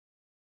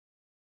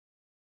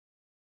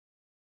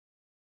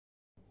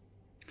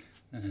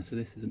So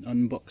this is an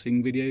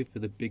unboxing video for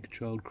the Big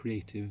Child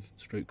Creative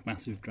 /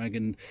 Massive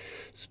Dragon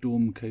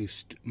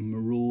Stormcoast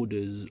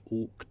Marauders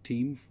Orc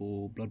team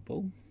for Blood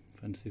Bowl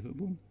fantasy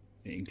football.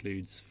 It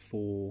includes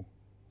 4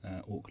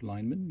 Orc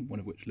linemen, one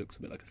of which looks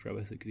a bit like a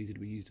thrower, so it could easily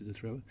be used as a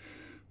thrower,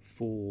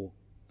 4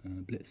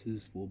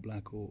 blitzers, 4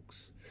 black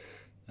orcs,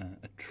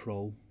 a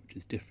troll, which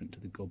is different to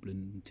the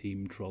goblin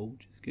team troll,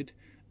 which is good,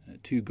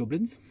 2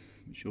 goblins,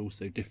 which are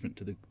also different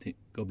to the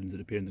goblins that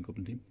appear in the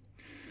goblin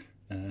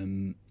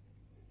team,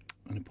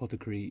 an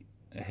apothecary,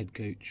 a head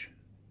coach,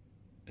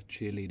 a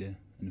cheerleader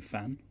and a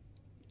fan,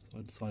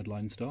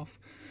 sideline staff,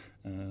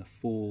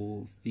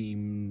 4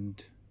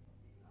 themed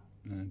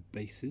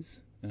bases,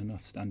 and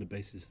enough standard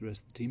bases for the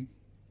rest of the team,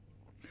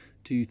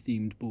 2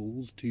 themed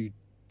balls, 2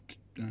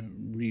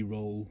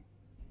 re-roll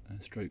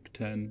stroke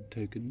turn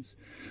tokens,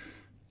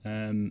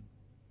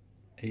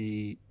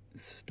 a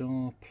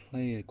star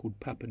player called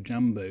Papa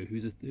Jambo,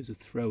 who's a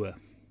thrower.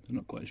 I'm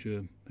not quite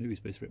sure who he's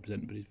supposed to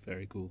represent, but he's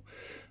very cool.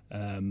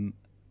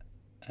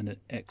 And an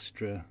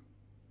extra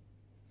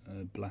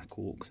black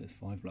orcs, so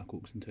 5 black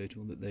orcs in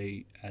total, that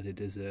they added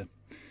as a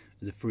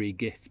free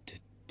gift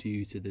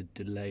due to the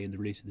delay in the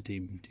release of the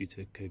team due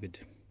to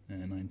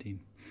COVID-19.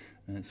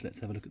 So let's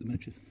have a look at the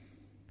miniatures.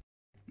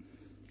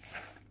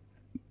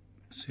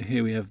 So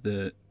here we have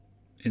the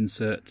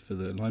insert for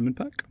the lineman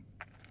pack.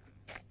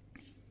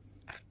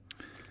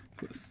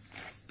 Got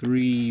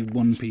 3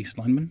 one-piece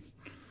linemen.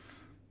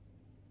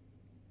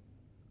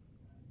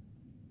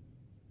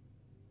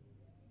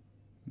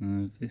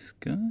 This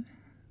guy,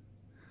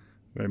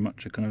 very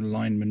much a kind of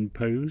lineman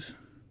pose.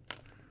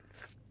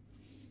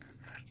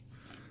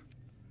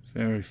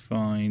 Very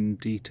fine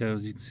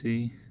details, you can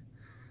see.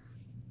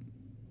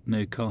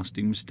 No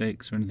casting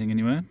mistakes or anything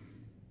anywhere.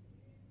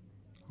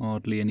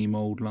 Hardly any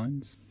mould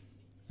lines.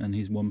 And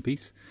he's one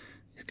piece.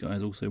 This guy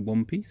is also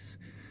one piece.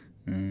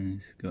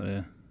 He's got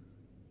a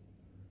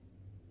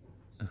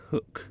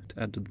hook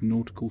to add to the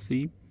nautical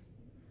theme.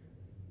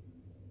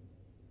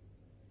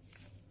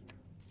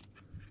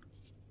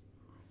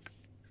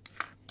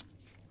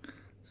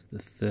 It's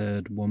the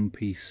 3rd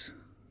one-piece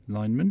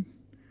lineman.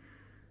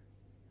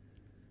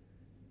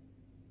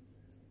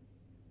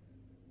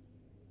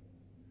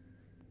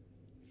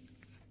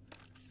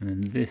 And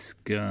then this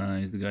guy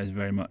is the guy who's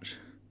very much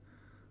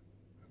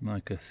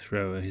like a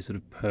thrower. He's sort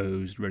of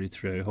posed, ready to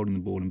throw, holding the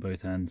ball in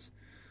both hands.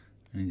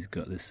 And he's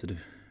got this sort of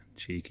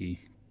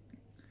cheeky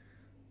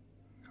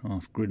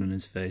half grin on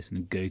his face and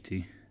a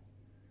goatee.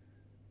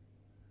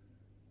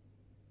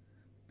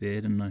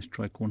 Beard and a nice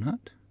tricorn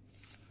hat.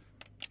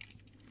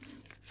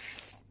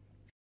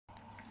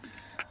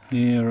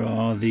 Here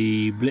are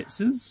the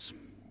blitzers,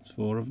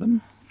 4 of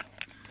them.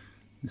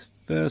 This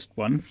first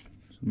one,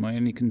 so my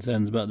only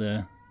concerns about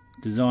the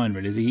design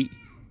really is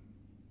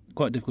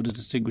quite difficult to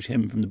distinguish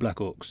him from the black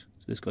orcs.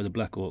 So this guy's a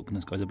black orc and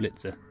this guy's a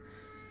blitzer.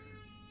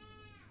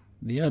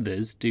 The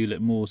others do look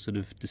more sort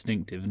of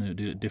distinctive and they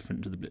do look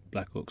different to the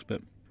black orcs,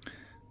 but I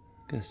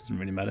guess it doesn't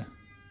really matter.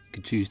 You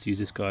could choose to use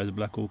this guy as a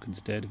black orc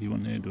instead if you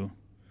wanted, or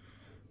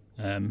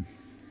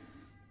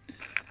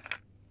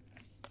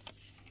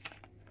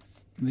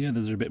the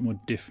others are a bit more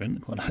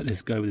different. Quite like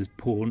this guy with his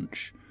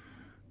paunch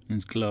and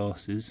his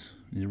glasses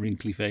and his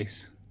wrinkly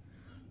face.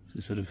 It's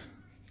a sort of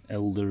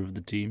elder of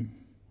the team,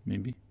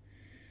 maybe.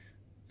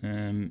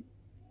 And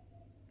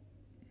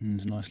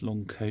there's a nice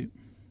long coat.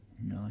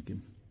 I like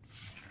him.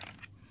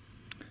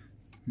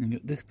 And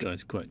this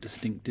guy's quite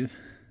distinctive.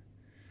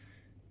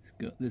 He's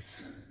got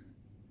this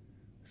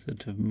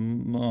sort of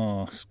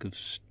mask of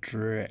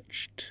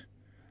stretched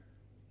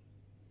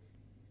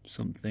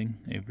something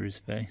over his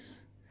face.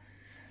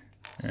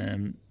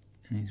 And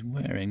he's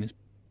wearing this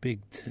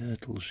big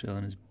turtle shell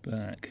on his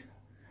back.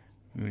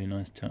 Really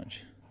nice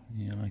touch.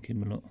 Yeah, I like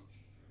him a lot.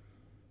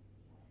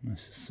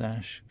 Nice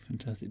sash,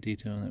 fantastic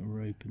detail on that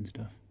rope and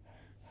stuff.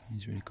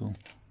 He's really cool.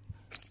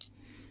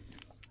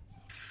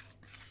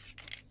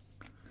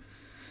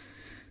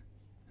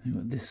 We've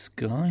got this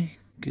guy,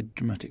 good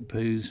dramatic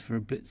pose for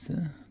a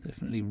blitzer,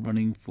 definitely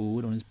running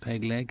forward on his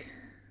peg leg,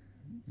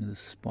 with a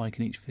spike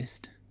in each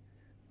fist,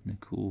 and a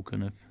cool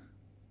kind of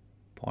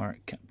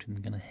pirate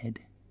captain kind of head.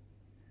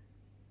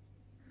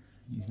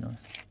 He's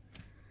nice.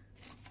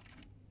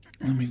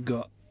 And we've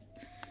got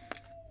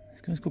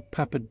this guy's called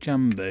Papa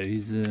Jambo.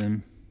 He's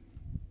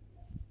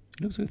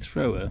he looks like a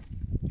thrower.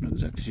 I'm not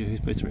exactly sure who he's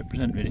supposed to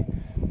represent really,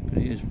 but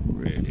he is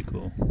really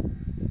cool.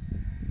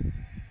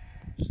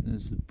 So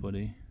there's the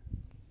body.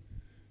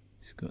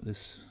 He's got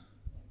this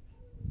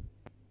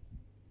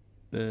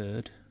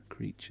bird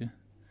creature.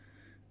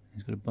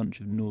 He's got a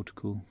bunch of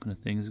nautical kind of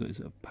things. He's got his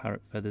sort of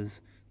parrot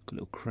feathers. He's got a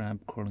little crab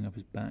crawling up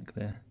his back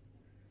there.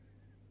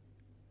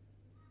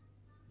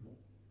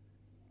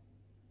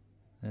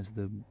 There's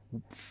the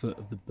foot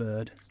of the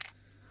bird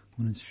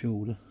on his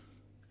shoulder.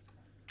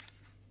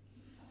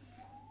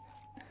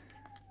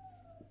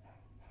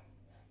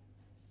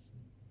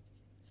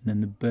 And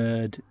then the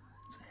bird's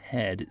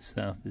head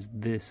itself is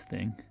this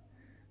thing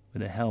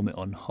with a helmet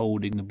on,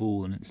 holding the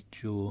ball in its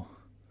jaw.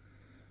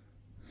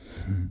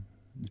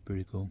 It's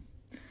pretty cool.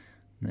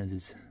 And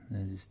there's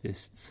his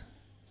fists.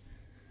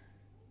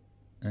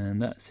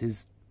 And that's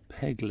his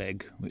peg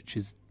leg, which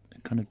is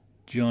a kind of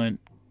giant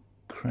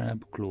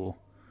crab claw,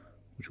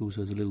 which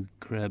also has a little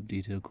crab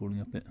detail crawling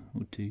up it,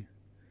 or two.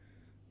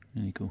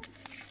 Really cool.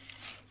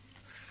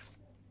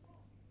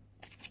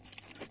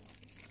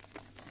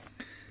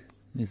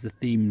 There's the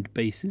themed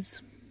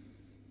bases.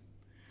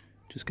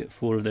 Just get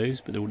 4 of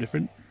those, but they're all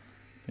different.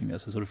 I think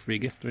that's a sort of free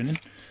gift thrown in.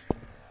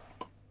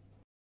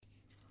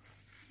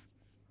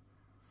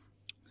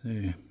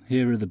 So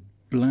here are the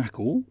black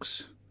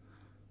orcs,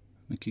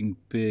 looking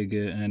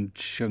bigger and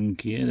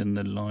chunkier than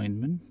the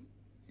lineman.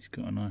 He's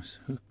got a nice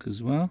hook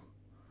as well,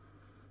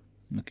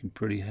 looking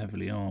pretty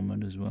heavily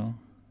armoured as well.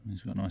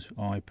 He's got a nice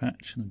eye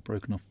patch and a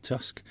broken off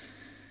tusk,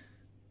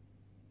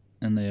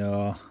 and they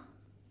are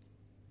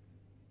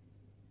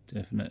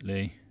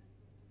definitely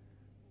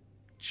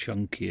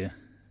chunkier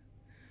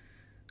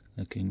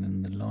looking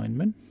than the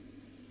lineman.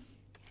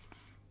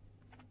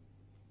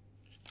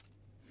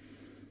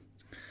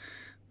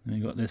 And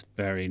you've got this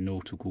very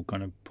nautical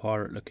kind of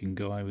pirate looking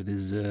guy with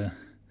his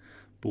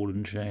ball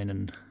and chain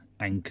and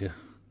anchor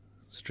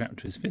strapped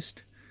to his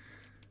fist.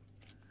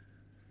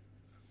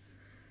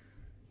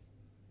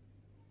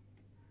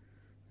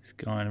 This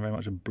guy in very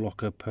much a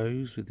blocker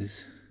pose with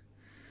his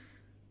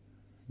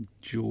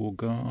jaw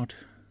guard,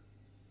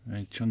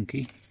 very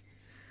chunky.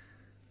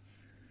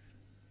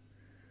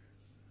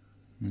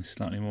 And a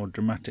slightly more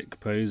dramatic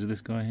pose of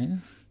this guy here.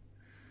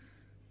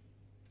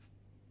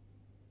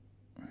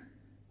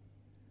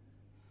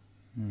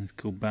 And it's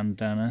called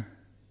bandana,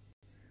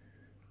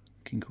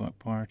 looking quite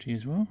piratey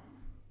as well.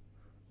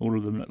 All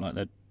of them look like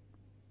their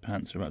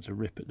pants are about to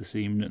rip at the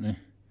seam, don't they?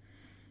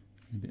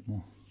 A bit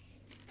more.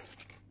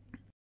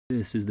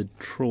 This is the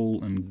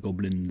Troll and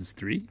Goblins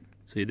 3.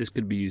 So this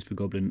could be used for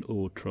Goblin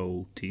or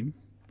Troll team.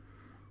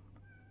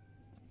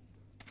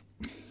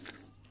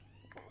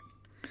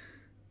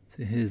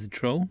 So here's the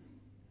Troll.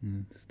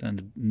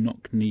 Standard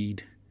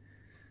knock-kneed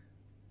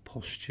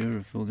posture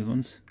of all the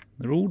ones.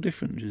 They're all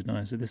different, which is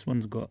nice. So this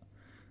one's got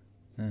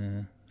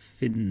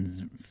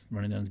fins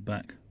running down his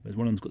back, whereas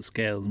one of them's got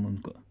scales and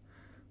one's got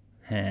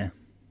hair.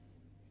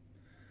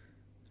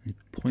 He's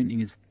pointing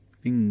his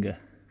finger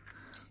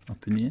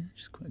up in the air,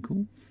 which is quite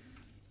cool.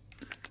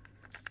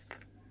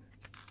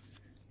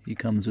 He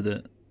comes with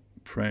a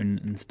prone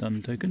and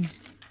stun token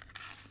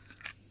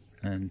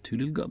and 2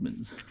 little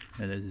goblins.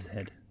 There's his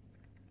head.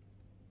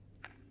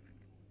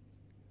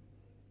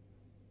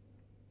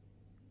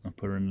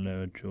 Upper and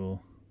lower jaw.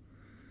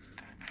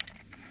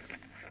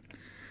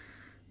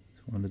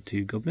 One of the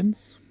 2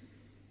 goblins,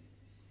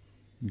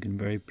 looking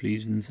very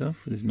pleased with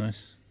himself with his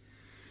nice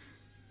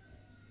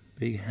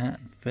big hat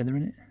and feather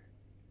in it.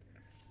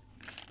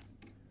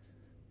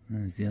 And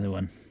there's the other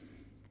one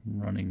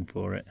running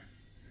for it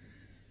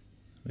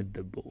with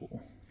the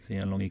ball. See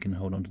how long he can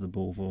hold on to the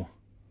ball for.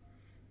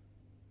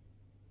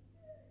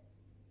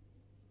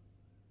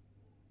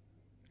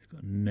 He's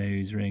got a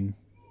nose ring,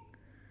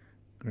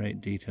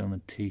 great detail on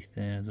the teeth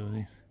there as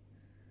always.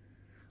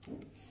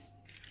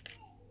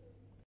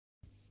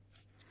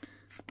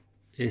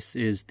 This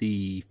is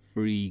the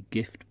free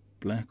gift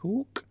Black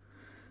Orc.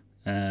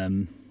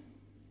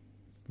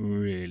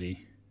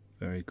 Really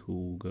very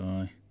cool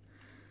guy.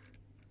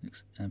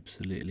 Looks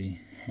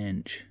absolutely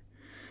hench.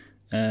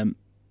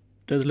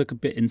 Does look a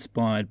bit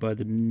inspired by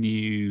the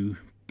new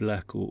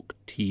Black Orc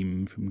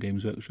team from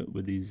Games Workshop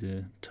with these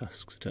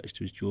tusks attached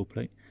to his jaw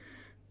plate.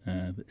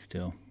 But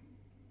still,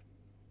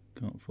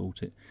 can't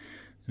fault it.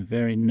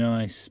 Very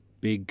nice,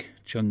 big,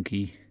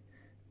 chunky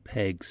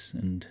pegs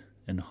and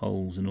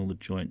holes in all the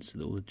joints, so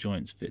that all the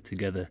joints fit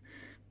together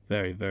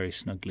very, very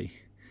snugly,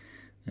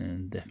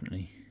 and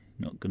definitely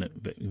not going to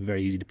be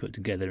very easy to put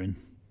together and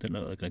don't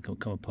look like they can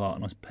come apart.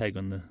 A nice peg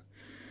on the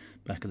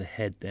back of the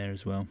head there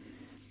as well.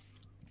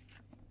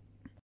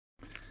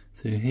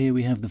 So here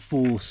we have the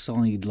 4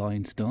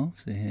 sideline staff.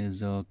 So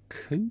here's our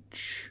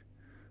coach.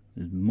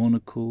 There's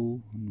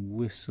monocle and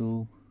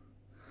whistle.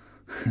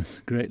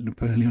 Great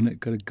Napoleonic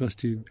kind of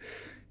costume.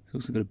 He's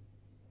also got a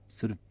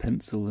sort of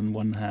pencil in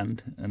one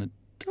hand and a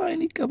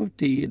tiny cup of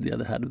tea in the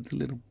other hand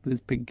with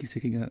his pinky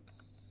sticking out.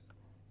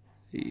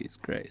 He is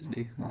great, isn't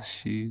he? His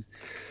shoes.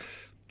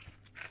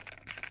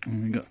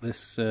 And we got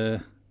this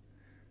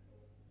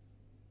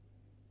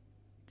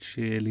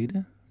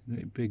cheerleader,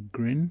 great big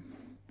grin,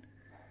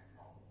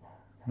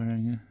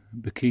 wearing a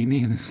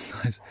bikini in this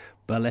nice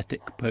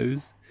balletic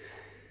pose,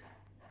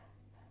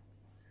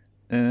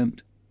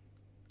 and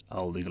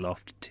holding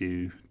aloft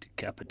 2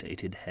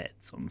 decapitated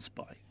heads on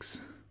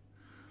spikes.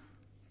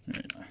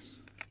 Very nice.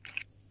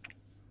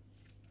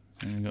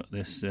 And we got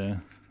this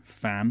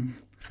fan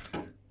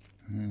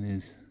and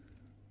his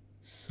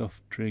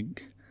soft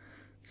drink,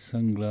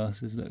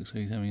 sunglasses, looks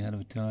like he's having a hell of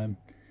a time,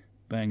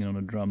 banging on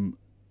a drum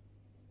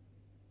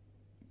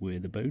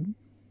with a bone.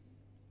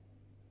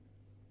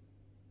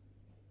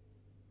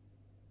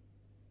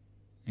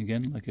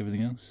 Again, like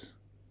everything else,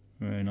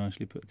 very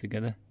nicely put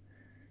together.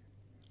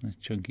 Nice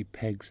chunky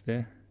pegs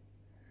there,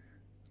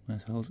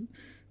 nice holes.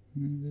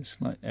 There's a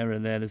slight error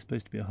there, there's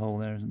supposed to be a hole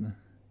there, isn't there?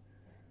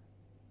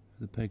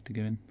 For the peg to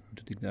go in. I have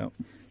to dig that out.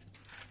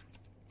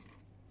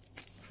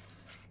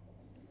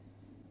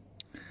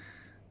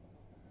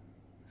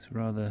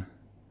 rather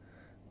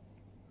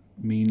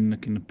mean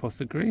looking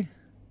apothecary.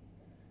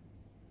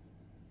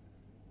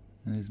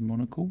 And his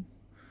monocle.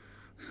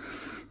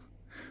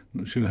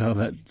 Not sure how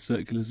that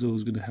circular saw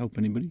is going to help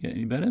anybody get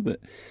any better, but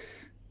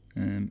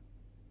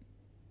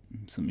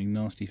something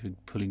nasty for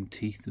pulling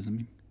teeth or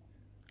something.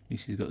 At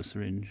least he's got a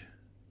syringe.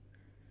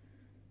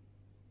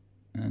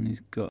 And he's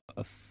got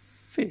a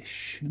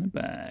fish in a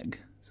bag.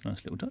 It's a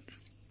nice little touch.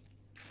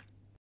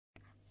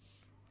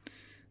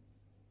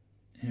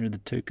 Here are the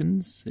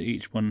tokens. So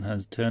each one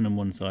has turn on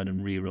one side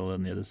and re-roll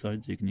on the other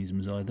side, so you can use them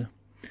as either.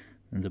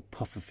 There's a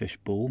pufferfish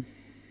ball.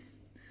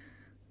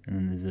 And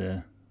then there's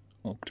a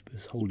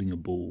octopus holding a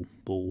ball.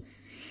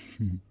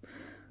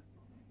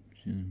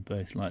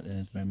 Both like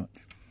theirs very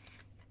much.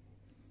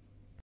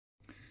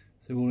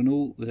 So all in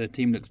all, the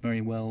team looks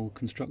very well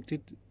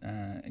constructed.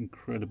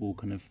 Incredible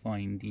kind of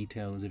fine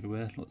details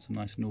everywhere. Lots of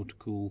nice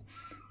nautical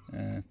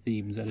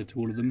themes added to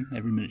all of them.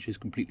 Every miniature is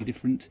completely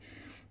different.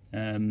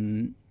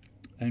 Only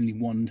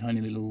one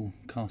tiny little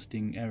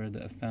casting error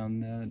that I've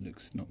found there. It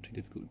looks not too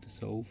difficult to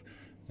solve.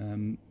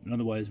 And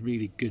otherwise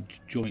really good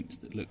joints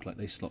that look like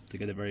they slot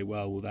together very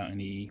well without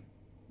any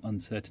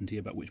uncertainty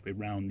about which way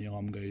round the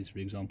arm goes. For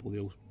example, they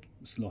all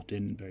slot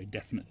in very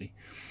definitely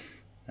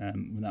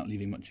without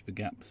leaving much of a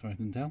gap, as far as I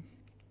can tell.